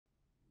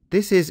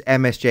This is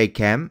MSJ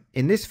Chem.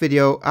 In this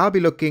video, I'll be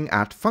looking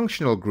at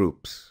functional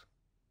groups.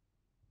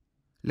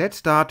 Let's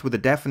start with the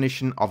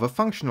definition of a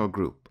functional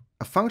group.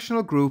 A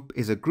functional group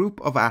is a group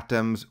of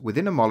atoms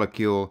within a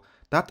molecule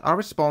that are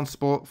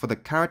responsible for the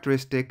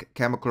characteristic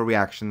chemical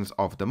reactions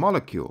of the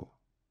molecule.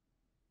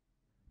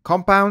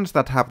 Compounds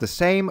that have the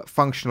same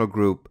functional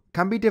group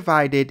can be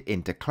divided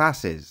into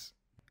classes.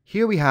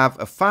 Here we have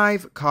a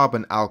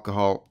 5-carbon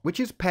alcohol, which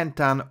is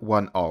pentan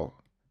 1-ol.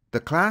 The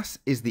class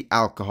is the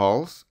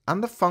alcohols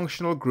and the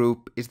functional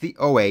group is the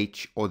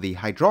OH or the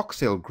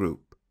hydroxyl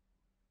group.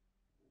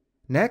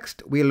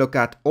 Next, we'll look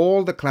at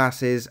all the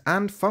classes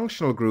and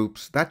functional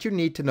groups that you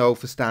need to know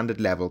for standard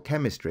level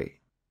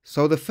chemistry.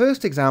 So the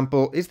first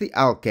example is the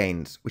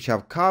alkanes, which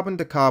have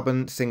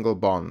carbon-to-carbon single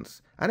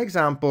bonds. An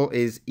example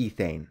is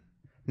ethane.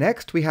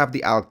 Next, we have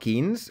the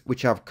alkenes,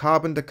 which have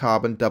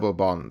carbon-to-carbon double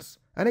bonds.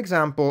 An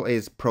example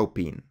is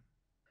propene.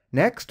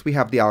 Next, we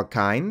have the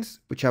alkynes,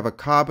 which have a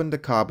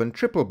carbon-to-carbon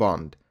triple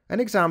bond. An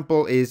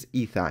example is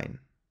ethyne.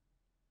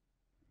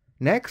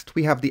 Next,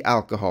 we have the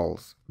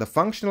alcohols. The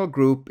functional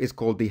group is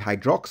called the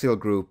hydroxyl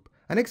group.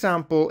 An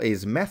example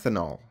is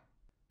methanol.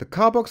 The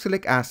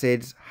carboxylic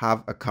acids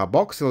have a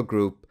carboxyl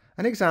group.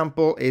 An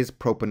example is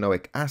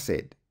propanoic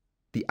acid.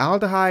 The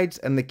aldehydes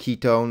and the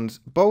ketones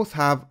both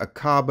have a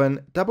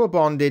carbon double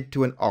bonded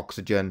to an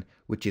oxygen,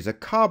 which is a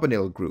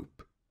carbonyl group.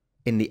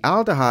 In the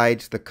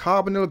aldehydes, the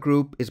carbonyl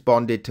group is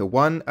bonded to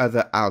one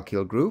other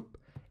alkyl group.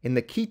 In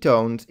the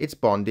ketones, it's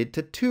bonded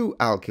to two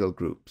alkyl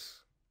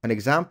groups. An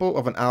example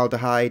of an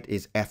aldehyde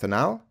is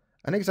ethanol.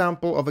 An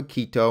example of a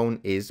ketone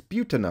is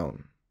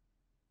butanone.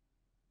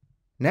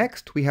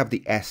 Next, we have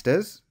the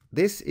esters.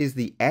 This is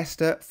the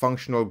ester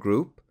functional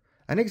group.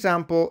 An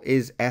example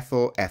is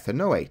ethyl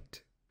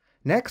ethanoate.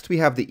 Next, we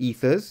have the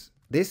ethers.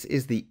 This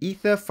is the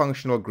ether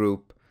functional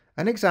group.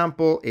 An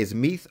example is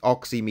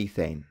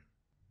methoxymethane.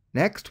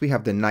 Next, we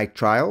have the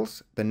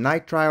nitriles. The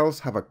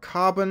nitriles have a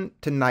carbon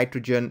to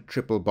nitrogen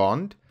triple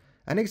bond.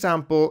 An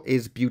example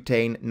is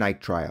butane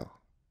nitrile.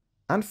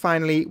 And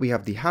finally, we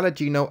have the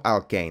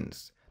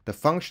halogenoalkanes. The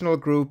functional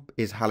group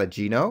is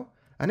halogeno.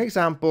 An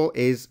example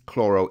is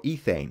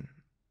chloroethane.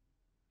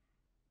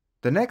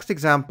 The next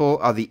example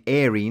are the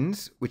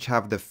arenes, which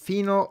have the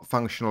phenyl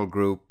functional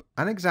group.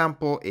 An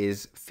example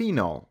is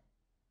phenol.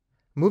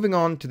 Moving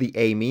on to the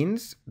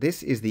amines,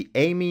 this is the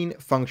amine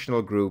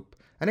functional group.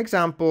 An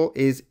example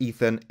is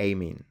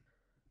ethanamine.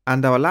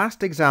 And our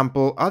last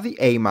example are the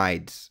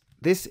amides.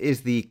 This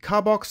is the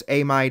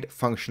carboxamide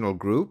functional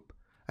group.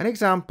 An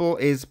example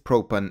is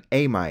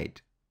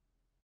propanamide.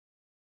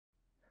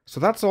 So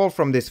that's all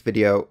from this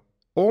video.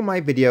 All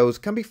my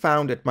videos can be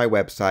found at my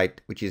website,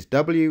 which is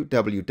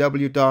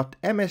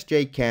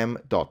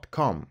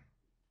www.msjchem.com.